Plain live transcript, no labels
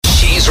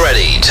He's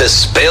ready to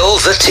spill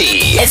the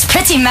tea. It's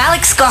Pretty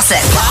Malik's Gossip.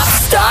 Pop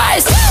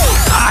stars.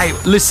 Hi,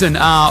 listen,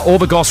 all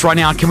the goss right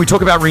now. Can we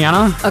talk about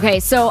Rihanna?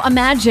 Okay, so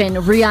imagine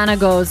Rihanna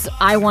goes,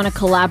 I want to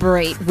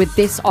collaborate with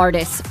this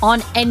artist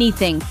on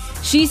anything.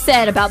 She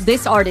said about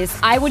this artist,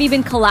 I would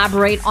even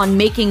collaborate on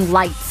making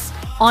lights.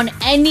 On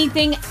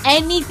anything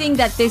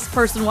that this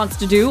person wants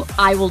to do,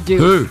 I will do.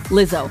 Who?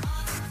 Lizzo.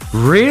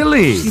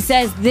 Really? She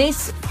says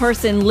this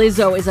person,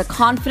 Lizzo, is a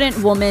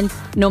confident woman,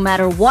 no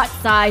matter what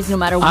size, no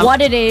matter what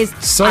it is.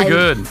 So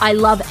good. I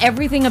love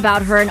everything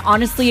about her. And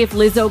honestly, if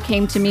Lizzo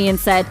came to me and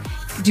said,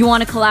 do you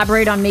want to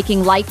collaborate on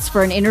making lights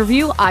for an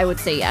interview? I would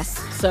say yes.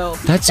 So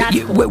That's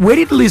cool. Where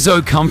did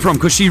Lizzo come from?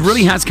 Because she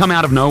really has come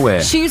out of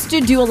nowhere. She used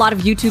to do a lot of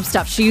YouTube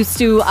stuff. She used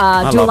to do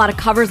a lot of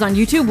covers on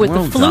YouTube with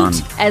the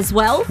flute as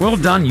well. Well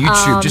done,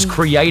 YouTube, just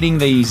creating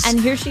these. And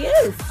here she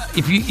is.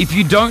 If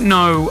you don't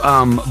know,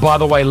 by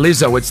the way,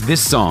 Lizzo, it's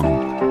this song.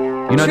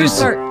 You know True this.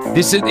 skirt.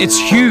 This it's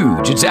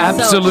huge. It's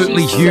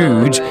absolutely she's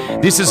huge. so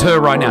good. This is her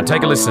right now.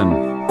 Take a listen.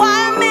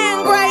 Why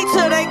men great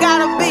till they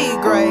gotta be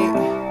great?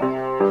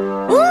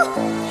 Woo.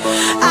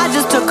 I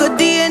just took a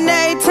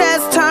DNA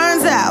test,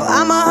 turns out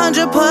I'm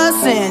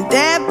 100%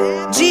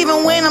 that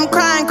even when I'm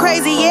crying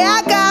crazy,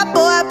 yeah, I got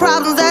boy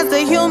problems, that's the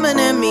human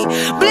in me.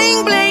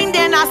 Bling bling,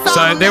 then I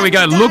saw. So there we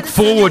go. Look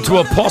forward to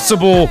a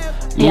possible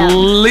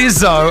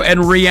Lizzo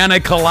and Rihanna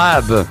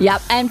collab.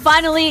 Yep. And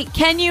finally,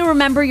 can you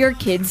remember your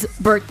kids'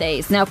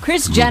 birthdays? Now,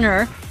 Kris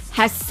Jenner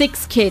has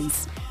 6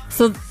 kids.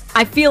 So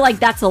I feel like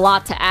that's a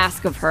lot to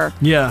ask of her.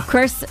 Yeah.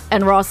 Chris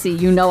and Rossi,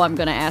 you know I'm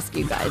going to ask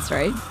you guys,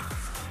 right?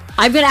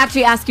 I'm going to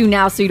actually ask you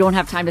now so you don't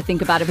have time to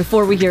think about it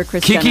before we hear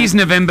Kris Kiki's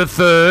Jenner. November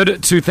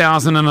 3rd,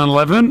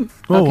 2011.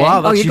 Oh, Okay.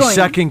 wow. That's you're your going-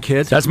 second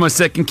kid. That's my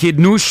second kid,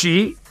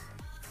 Nushi.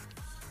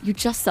 You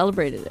just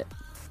celebrated it.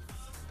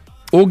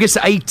 August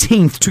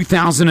 18th,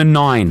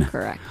 2009.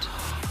 Correct.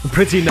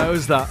 Pretty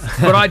knows that.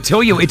 But I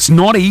tell you, it's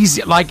not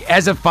easy. Like,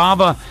 as a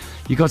father,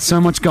 you got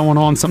so much going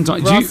on.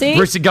 Sometimes, Rossi?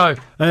 Rossi, go.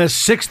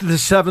 6th to the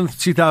 7th,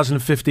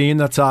 2015.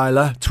 That's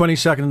Isla.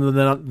 22nd to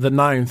the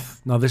 9th.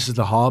 Now, this is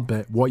the hard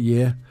bit. What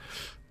year?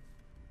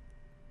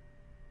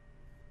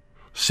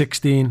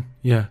 16.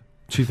 Yeah,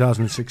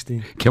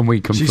 2016. Can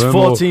we confirm? She's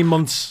 14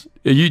 months.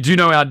 Do you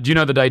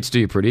know the dates?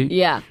 Do you, Pretty?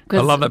 Yeah. I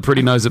love that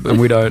Pretty knows it, and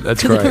we don't.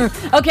 That's great.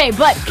 Okay,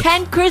 but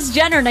can Kris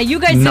Jenner, now you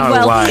guys No did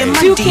well. way.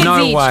 2 kids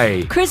No each.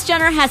 way. Kris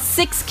Jenner has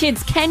 6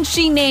 kids. Can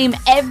she name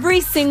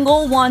every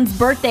single one's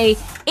birthday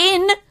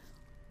in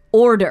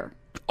order?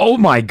 Oh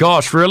my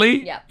gosh,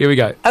 really? Yeah. Here we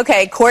go.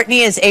 Okay, Courtney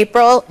is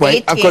April 18th.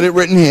 Wait, I've got it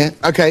written here.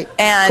 Okay.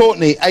 And-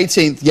 Courtney,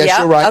 18th. Yes, Yep.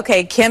 you're right.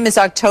 Okay, Kim is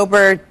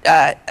October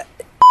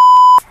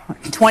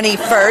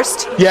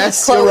 21st.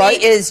 Yes, Chloe you're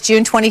right. is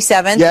June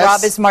 27th. Yes.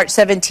 Rob is March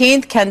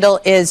 17th. Kendall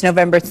is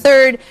November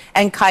 3rd.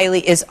 And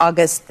Kylie is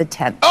August the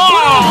 10th.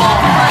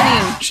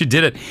 She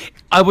did it.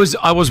 I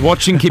was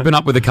watching Keeping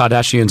Up with the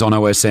Kardashians on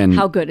OSN.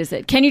 How good is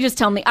it? Can you just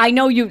tell me? I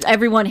know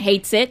everyone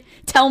hates it.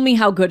 Tell me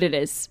how good it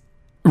is.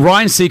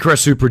 Ryan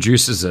Seacrest, who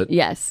produces it,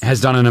 Yes.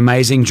 has done an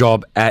amazing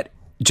job at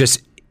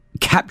just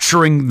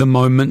capturing the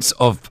moments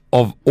of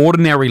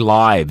ordinary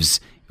lives.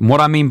 And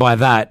what I mean by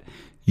that,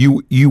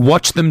 you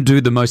watch them do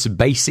the most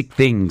basic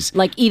things.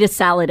 Like eat a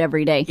salad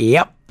every day.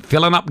 Yep,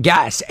 filling up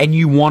gas, and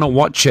you want to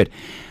watch it.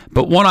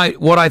 But what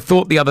I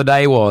thought the other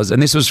day was,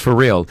 and this was for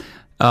real,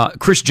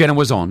 Kris Jenner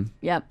was on,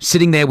 Yep.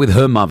 sitting there with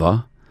her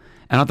mother,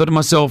 and I thought to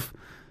myself,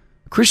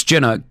 Kris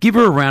Jenner, give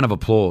her a round of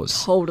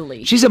applause.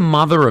 Totally. She's a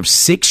mother of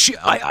 6.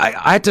 I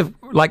had to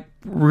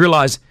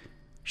realize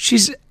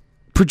she's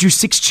produced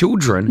 6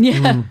 children.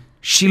 Yeah.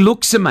 She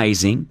looks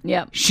amazing.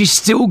 Yep. She's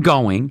still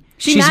going.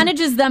 She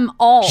manages them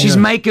all. She's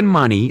making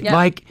money. Yeah.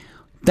 Like,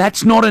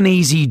 that's not an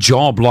easy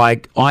job.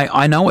 Like,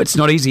 I know it's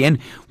not easy. And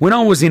when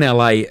I was in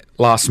LA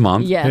last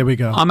month, Yeah. Here we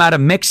go. I'm at a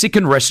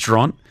Mexican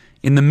restaurant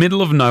in the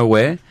middle of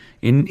nowhere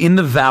in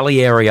the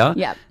Valley area.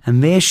 Yep.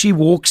 And there she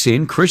walks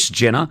in, Kris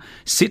Jenner,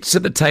 sits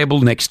at the table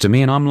next to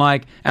me, and I'm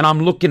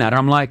looking at her,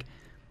 I'm like,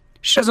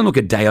 she doesn't look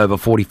a day over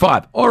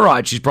 45. All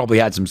right, she's probably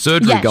had some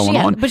surgery going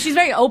on. But she's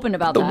very open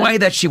about The that. way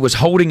that she was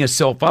holding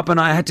herself up, and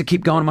I had to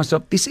keep going to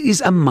myself, this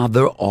is a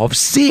mother of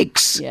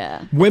 6.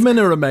 Yeah. Women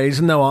are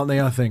amazing, though, aren't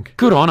they, I think?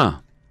 Good on her.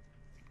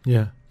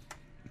 Yeah.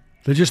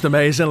 They're just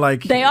amazing.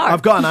 Like, They are.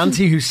 I've got an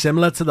auntie who's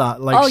similar to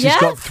that. Like, Oh, she's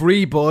yeah? got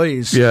 3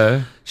 boys.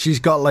 Yeah. She's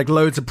got, like,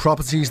 loads of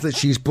properties that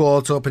she's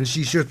bought up, and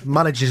she just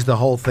manages the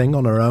whole thing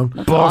on her own.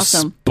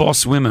 Awesome.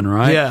 Boss women,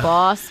 right? Yeah.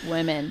 Boss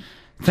women.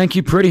 Thank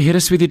you, Pretty. Hit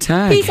us with your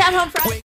tag. Peace out, home front.